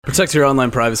Protect your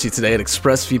online privacy today at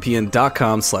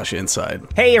expressvpn.com/inside.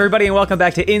 Hey everybody, and welcome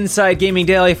back to Inside Gaming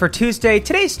Daily for Tuesday.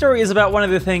 Today's story is about one of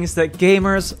the things that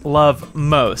gamers love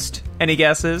most. Any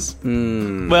guesses?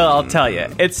 Well, I'll tell you.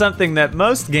 It's something that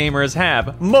most gamers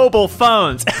have. Mobile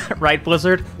phones. Right,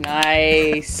 Blizzard?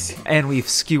 Nice. And we've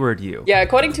skewered you. Yeah,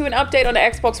 according to an update on the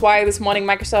Xbox Wire this morning,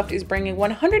 Microsoft is bringing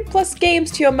 100 plus games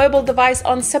to your mobile device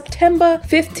on September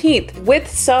 15th, with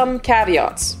some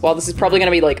caveats. While this is probably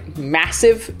going to be,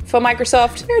 massive for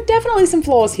Microsoft, there are definitely some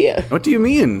flaws here. What do you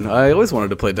mean? I always wanted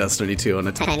to play Destiny 2 on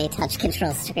a tiny touch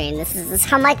control screen. This is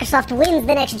how Microsoft wins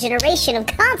the next generation of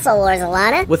console wars,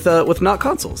 Alana. With not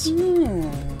consoles.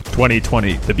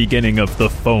 2020, the beginning of the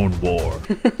phone war.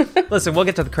 Listen, we'll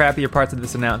get to the crappier parts of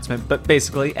this announcement, but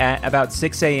basically, at about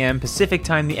 6 a.m. Pacific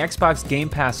time, the Xbox Game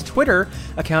Pass Twitter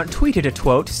account tweeted a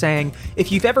quote saying,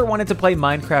 "If you've ever wanted to play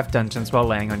Minecraft Dungeons while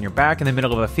laying on your back in the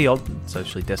middle of a field,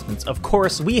 socially distanced, of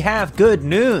course, we have good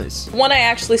news." When I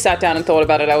actually sat down and thought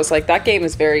about it, I was like, that game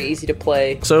is very easy to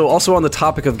play. So, also on the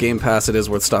topic of Game Pass, it is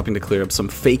worth stopping to clear up some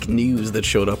fake news that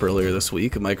showed up earlier this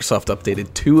week. Microsoft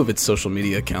updated 2 of its social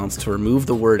media accounts to remove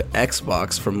the word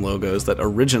Xbox from logos that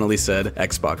originally said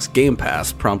Xbox Game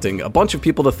Pass, prompting a bunch of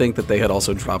people to think that they had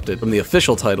also dropped it from the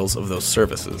official titles of those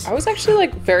services. I was actually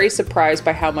very surprised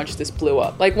by how much this blew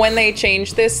up. When they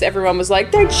changed this, everyone was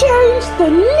like, they changed the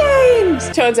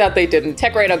names! Turns out they didn't.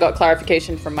 TechRadar got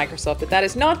clarification from Microsoft that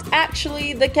is not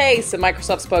actually the case. A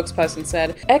Microsoft spokesperson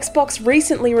said, Xbox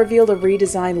recently revealed a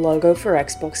redesigned logo for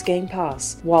Xbox Game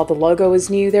Pass. While the logo is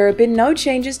new, there have been no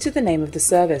changes to the name of the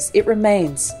service. It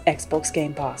remains Xbox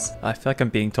Game Pass. I feel like I'm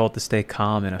being told to stay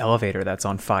calm in an elevator that's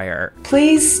on fire.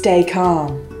 Please stay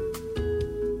calm.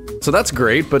 So that's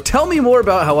great, but tell me more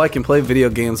about how I can play video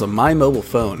games on my mobile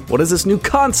phone. What is this new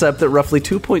concept that roughly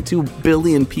 2.2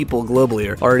 billion people globally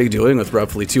are already doing, with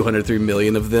roughly 203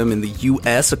 million of them in the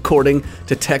US, according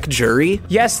to Tech Jury?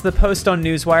 Yes, the post on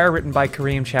Newswire, written by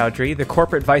Kareem Chowdhury, the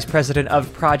corporate vice president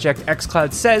of Project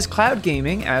xCloud, says cloud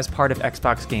gaming, as part of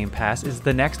Xbox Game Pass, is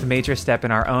the next major step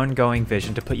in our ongoing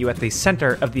vision to put you at the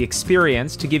center of the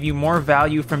experience, to give you more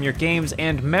value from your games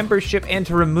and membership, and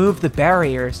to remove the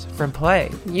barriers from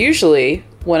play. Usually,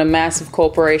 when a massive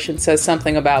corporation says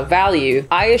something about value,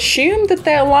 I assume that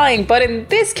they're lying, but in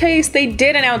this case, they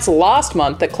did announce last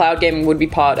month that cloud gaming would be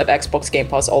part of Xbox Game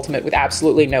Pass Ultimate with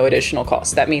absolutely no additional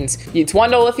cost. That means it's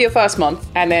 $1 for your first month,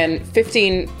 and then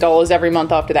 $15 every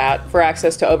month after that for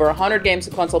access to over 100 games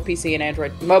on console, PC, and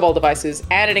Android mobile devices,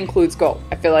 and it includes Gold.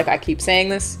 I feel like I keep saying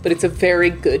this, but it's a very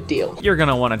good deal. You're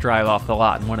gonna want to drive off the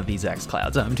lot in one of these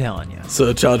xClouds, I'm telling you.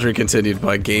 So Chowdhury continued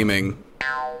by gaming.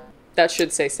 That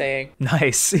should say saying.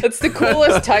 Nice. That's the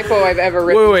coolest typo I've ever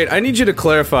written. Wait, I need you to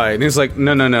clarify. And he's like,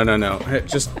 no. Hey,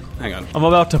 just hang on. I'm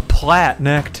about to plat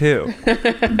neck too.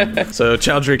 So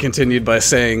Chowdhury continued by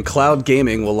saying, cloud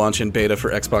gaming will launch in beta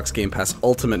for Xbox Game Pass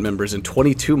Ultimate members in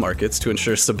 22 markets to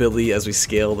ensure stability as we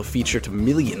scale the feature to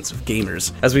millions of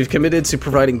gamers. As we've committed to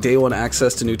providing day one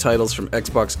access to new titles from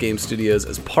Xbox Game Studios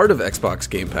as part of Xbox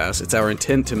Game Pass, it's our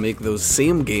intent to make those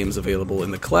same games available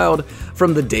in the cloud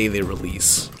from the day they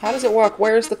release. How does it work?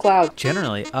 Where's the cloud?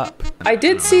 Generally up. I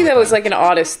did see there was an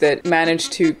artist that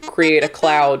managed to create a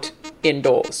cloud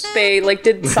indoors. They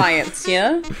did science,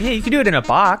 yeah? Yeah, you can do it in a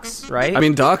box, right? I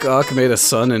mean, Doc Ock made a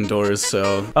sun indoors,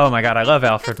 so... Oh my god, I love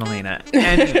Alfred Molina.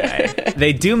 Anyway,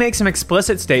 they do make some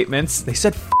explicit statements. They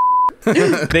said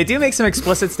They do make some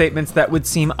explicit statements that would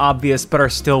seem obvious but are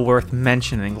still worth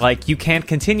mentioning, like you can't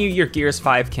continue your Gears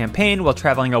 5 campaign while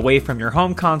traveling away from your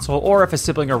home console, or if a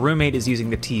sibling or roommate is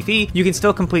using the TV, you can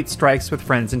still complete strikes with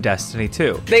friends in Destiny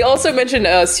 2. They also mentioned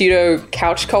a pseudo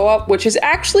couch co-op, which is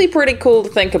actually pretty cool to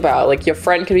think about. Your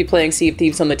friend could be playing Sea of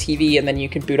Thieves on the TV and then you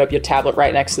can boot up your tablet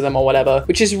right next to them or whatever,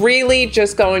 which is really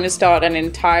just going to start an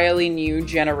entirely new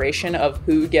generation of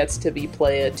who gets to be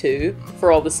player 2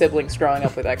 for all the siblings growing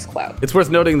up with xCloud. It's worth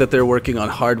noting that they're working on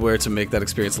hardware to make that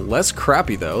experience less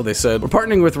crappy, though. They said, we're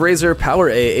partnering with Razer,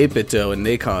 PowerA, 8BitDo, and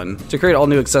Nacon to create all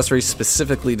new accessories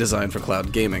specifically designed for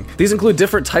cloud gaming. These include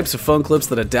different types of phone clips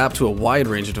that adapt to a wide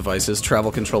range of devices,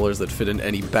 travel controllers that fit in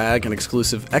any bag, and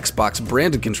exclusive Xbox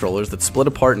branded controllers that split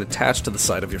apart and attach to the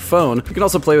side of your phone. You can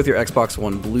also play with your Xbox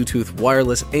One Bluetooth,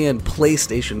 wireless, and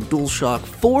PlayStation DualShock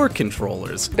 4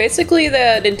 controllers. Basically,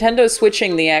 the Nintendo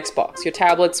switching the Xbox. Your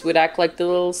tablets would act like the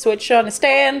little Switch on a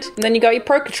stand, and then you got your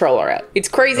Pro Controller out. It's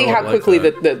crazy how quickly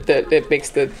that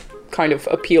makes the kind of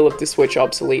appeal of the Switch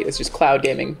obsolete. It's just cloud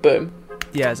gaming. Boom.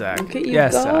 Yeah, Zach. Look at you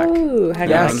yes, go. Zach. Hang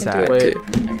yes, on, Zach. I can do it too.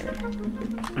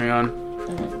 Hang on.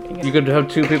 You could have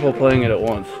two people playing it at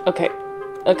once. Okay.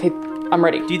 I'm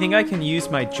ready. Do you think I can use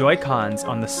my Joy-Cons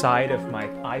on the side of my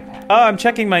iPad? Oh, I'm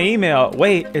checking my email.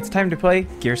 Wait, it's time to play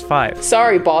Gears 5.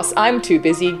 Sorry, boss. I'm too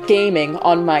busy gaming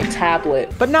on my tablet.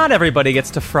 But not everybody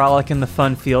gets to frolic in the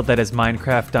fun field that is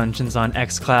Minecraft Dungeons on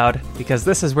xCloud, because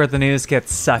this is where the news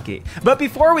gets sucky. But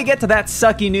before we get to that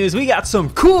sucky news, we got some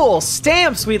cool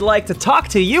stamps we'd like to talk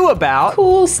to you about.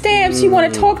 Cool stamps you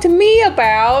want to talk to me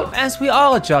about? As we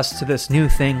all adjust to this new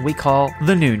thing we call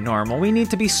the new normal, we need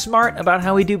to be smart about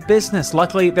how we do business.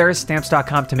 Luckily, there is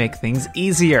Stamps.com to make things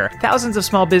easier. Thousands of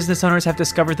small business owners have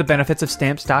discovered the benefits of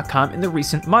Stamps.com in the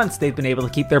recent months. They've been able to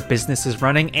keep their businesses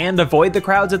running and avoid the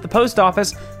crowds at the post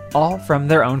office, all from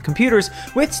their own computers.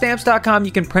 With Stamps.com,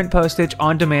 you can print postage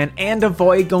on demand and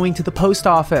avoid going to the post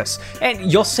office.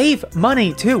 And you'll save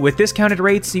money too. With discounted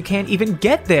rates, you can't even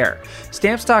get there.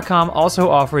 Stamps.com also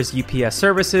offers UPS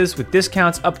services with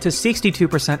discounts up to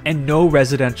 62% and no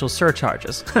residential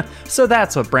surcharges. So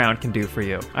that's what Brown can do for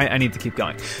you. I need to keep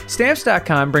going.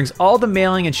 Stamps.com brings all the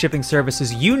mailing and shipping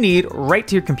services you need right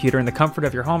to your computer in the comfort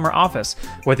of your home or office.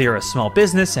 Whether you're a small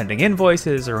business sending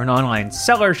invoices or an online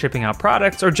seller shipping out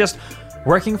products or just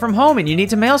working from home and you need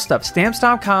to mail stuff,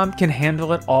 Stamps.com can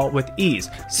handle it all with ease.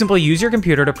 Simply use your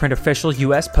computer to print official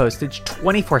US postage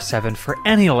 24/7 for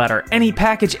any letter, any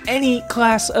package, any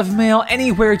class of mail,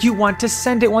 anywhere you want to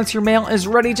send it. Once your mail is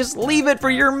ready, just leave it for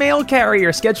your mail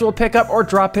carrier. Schedule pickup or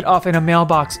drop it off in a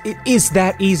mailbox. It is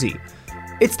that easy.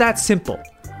 It's that simple.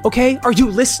 Okay, are you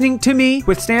listening to me?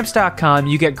 With Stamps.com,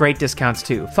 you get great discounts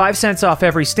too. 5 cents off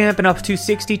every stamp and up to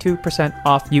 62%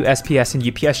 off USPS and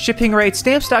UPS shipping rates.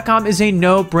 Stamps.com is a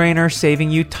no-brainer,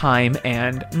 saving you time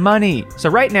and money. So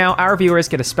right now, our viewers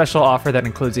get a special offer that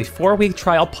includes a 4-week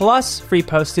trial plus free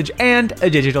postage and a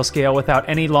digital scale without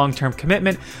any long-term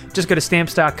commitment. Just go to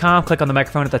Stamps.com, click on the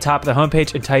microphone at the top of the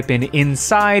homepage and type in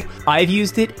inside. I've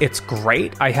used it. It's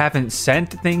great. I haven't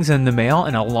sent things in the mail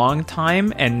in a long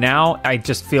time, and now I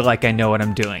just feel like I know what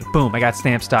I'm doing. Boom, I got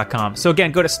Stamps.com. So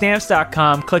again, go to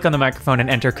Stamps.com, click on the microphone, and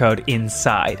enter code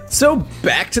INSIDE. So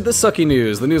back to the sucky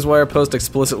news. The Newswire post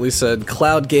explicitly said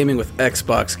cloud gaming with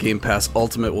Xbox Game Pass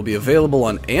Ultimate will be available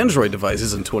on Android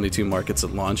devices in 22 markets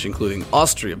at launch, including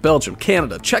Austria, Belgium,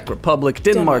 Canada, Czech Republic,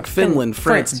 Denmark, Finland,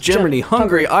 France, Germany,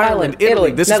 Hungary, Ireland,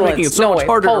 Italy. This is making it so much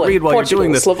harder to read while you're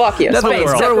doing this. Slovakia, Spain,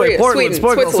 Norway, Portland,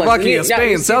 Slovakia,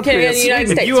 Spain, South Korea,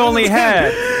 Sweden. If you only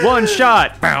had one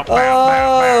shot.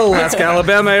 Alaska,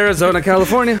 Alabama, Arizona,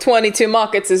 California. 22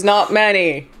 markets is not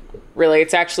many. Really,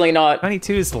 it's actually not.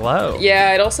 22 is low.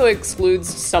 Yeah, it also excludes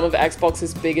some of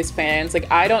Xbox's biggest fans. Like,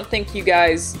 I don't think you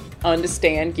guys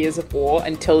understand Gears of War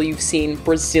until you've seen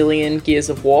Brazilian Gears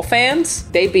of War fans.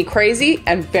 They'd be crazy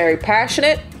and very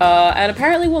passionate, and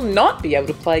apparently will not be able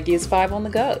to play Gears 5 on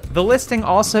the go. The listing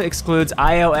also excludes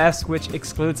iOS, which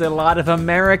excludes a lot of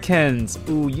Americans.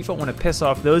 Ooh, you don't want to piss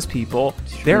off those people.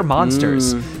 They're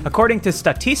monsters. According to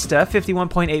Statista,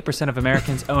 51.8% of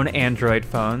Americans own Android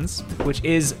phones, which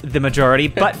is the majority,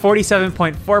 but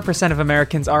 47.4% of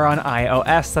Americans are on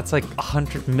iOS. That's like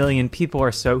 100 million people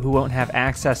or so who won't have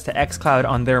access to xCloud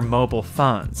on their mobile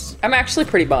phones. I'm actually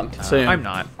pretty bummed. I'm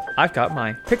not. I've got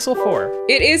my Pixel 4.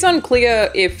 It is unclear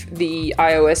if the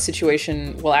iOS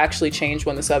situation will actually change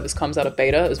when the service comes out of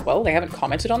beta as well. They haven't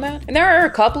commented on that. And there are a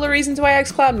couple of reasons why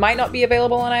xCloud might not be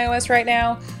available on iOS right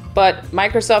now, but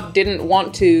Microsoft didn't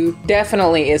want to.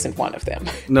 Definitely isn't one of them.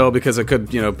 No, because it could,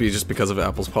 be just because of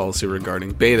Apple's policy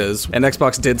regarding betas. And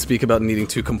Xbox did speak about needing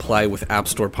to comply with App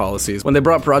Store policies when they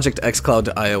brought Project xCloud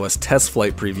to iOS test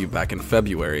flight preview back in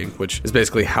February, which is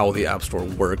basically how the App Store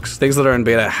works. Things that are in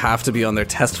beta have to be on their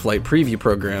test flight preview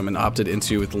program and opted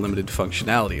into with limited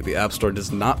functionality. The App Store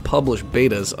does not publish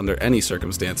betas under any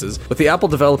circumstances, with the Apple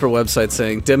developer website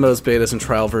saying demos, betas, and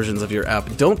trial versions of your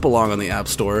app don't belong on the App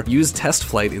Store. Use test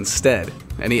flight instead.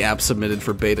 Any app submitted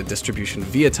for beta distribution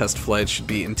via test flight should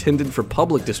be intended for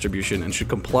public distribution and should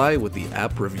comply with the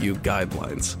app review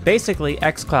guidelines. Basically,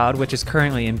 xCloud, which is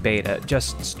currently in beta,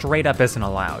 just straight up isn't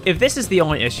allowed. If this is the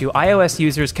only issue, iOS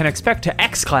users can expect to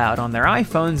xCloud on their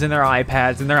iPhones and their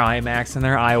iPads and their iMacs and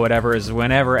their iWhatevers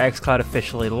whenever xCloud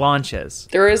officially launches.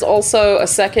 There is also a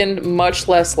second, much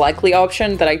less likely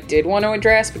option that I did want to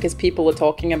address because people are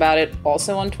talking about it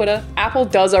also on Twitter. Apple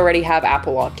does already have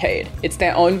Apple Arcade. It's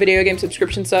their own video game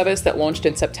subscription service that launched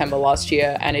in September last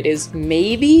year, and it is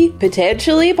maybe,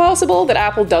 potentially possible that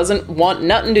Apple doesn't want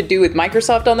nothing to do with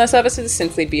Microsoft on their services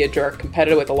since they'd be a direct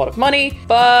competitor with a lot of money.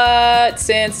 But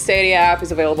since Stadia app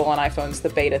is available on iPhones, the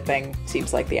beta thing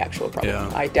seems like the actual problem.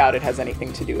 Yeah. I doubt it has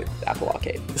anything to do with Apple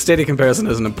Arcade. The Stadia comparison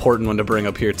is an important one to bring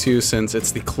up here too, since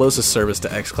it's the closest service to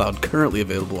xCloud currently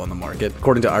available on the market.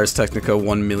 According to Ars Technica,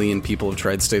 1 million people have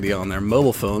tried Stadia on their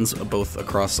mobile phones, both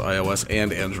across iOS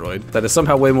and Android. That is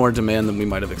somehow way more demand than we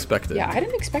might have expected. Yeah, I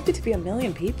didn't expect it to be 1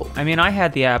 million people. I mean, I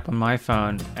had the app on my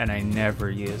phone and I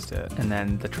never used it. And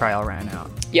then the trial ran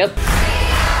out. Yep.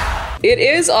 It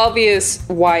is obvious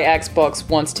why Xbox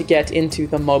wants to get into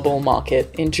the mobile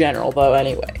market in general, though,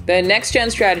 anyway. Their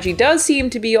next-gen strategy does seem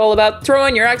to be all about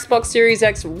throwing your Xbox Series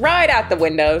X right out the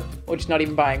window, or just not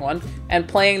even buying one, and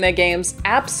playing their games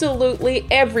absolutely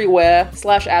everywhere /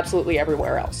 absolutely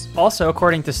everywhere else. Also,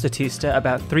 according to Statista,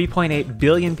 about 3.8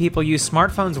 billion people use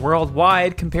smartphones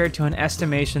worldwide compared to an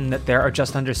estimation that there are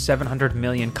just under 700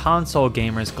 million console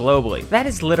gamers globally. That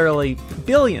is literally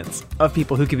billions of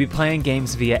people who could be playing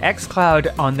games via xCloud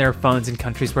on their phones in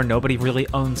countries where nobody really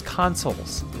owns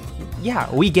consoles.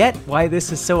 Yeah, we get why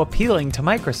this is so appealing to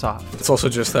Microsoft. It's also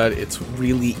just that it's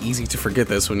really easy to forget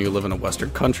this when you live in a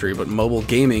Western country, but mobile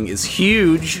gaming is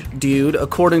huge, dude.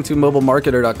 According to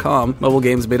mobilemarketer.com, mobile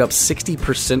games made up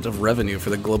 60% of revenue for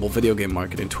the global video game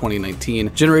market in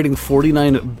 2019, generating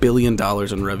 $49 billion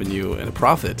in revenue and a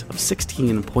profit of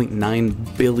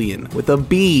 $16.9 billion with a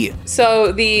B.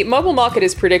 So the mobile market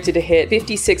is predicted to hit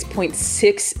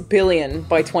 $56.6 billion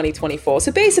by 2024.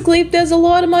 So basically, there's a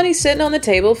lot of money sitting on the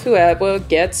table for whoever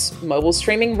gets mobile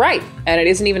streaming right. And it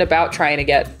isn't even about trying to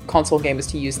get console gamers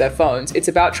to use their phones. It's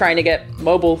about trying to get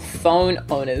mobile phone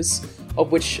owners,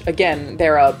 of which, again,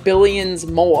 there are billions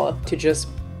more, to just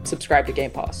subscribe to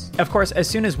Game Pass. Of course, as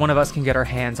soon as one of us can get our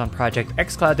hands on Project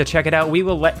xCloud to check it out, we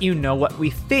will let you know what we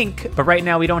think. But right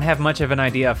now, we don't have much of an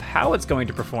idea of how it's going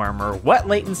to perform or what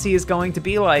latency is going to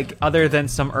be like, other than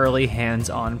some early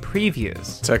hands-on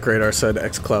previews. TechRadar said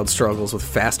xCloud struggles with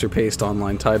faster-paced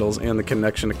online titles and the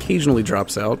connection occasionally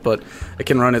drops out, but it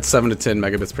can run at 7 to 10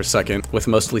 megabits per second with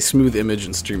mostly smooth image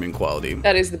and streaming quality.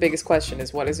 That is the biggest question,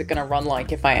 is what is it going to run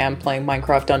like if I am playing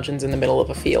Minecraft Dungeons in the middle of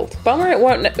a field? Bummer it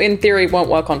won't, in theory, won't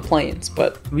work on planes,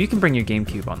 but... You can bring your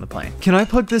GameCube on the plane. Can I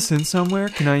plug this in somewhere?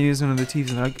 Can I use one of the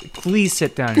TVs? Please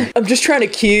sit down here. I'm just trying to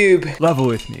cube. Level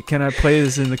with me. Can I play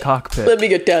this in the cockpit? Let me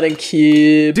get down and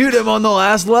cube. Dude, I'm on the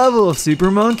last level of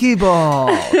Super Monkey Ball,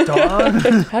 dog.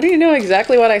 How do you know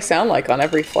exactly what I sound like on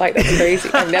every flight? That's crazy.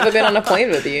 I've never been on a plane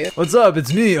with you. What's up?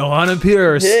 It's me, Ohana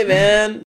Pierce. Hey, man.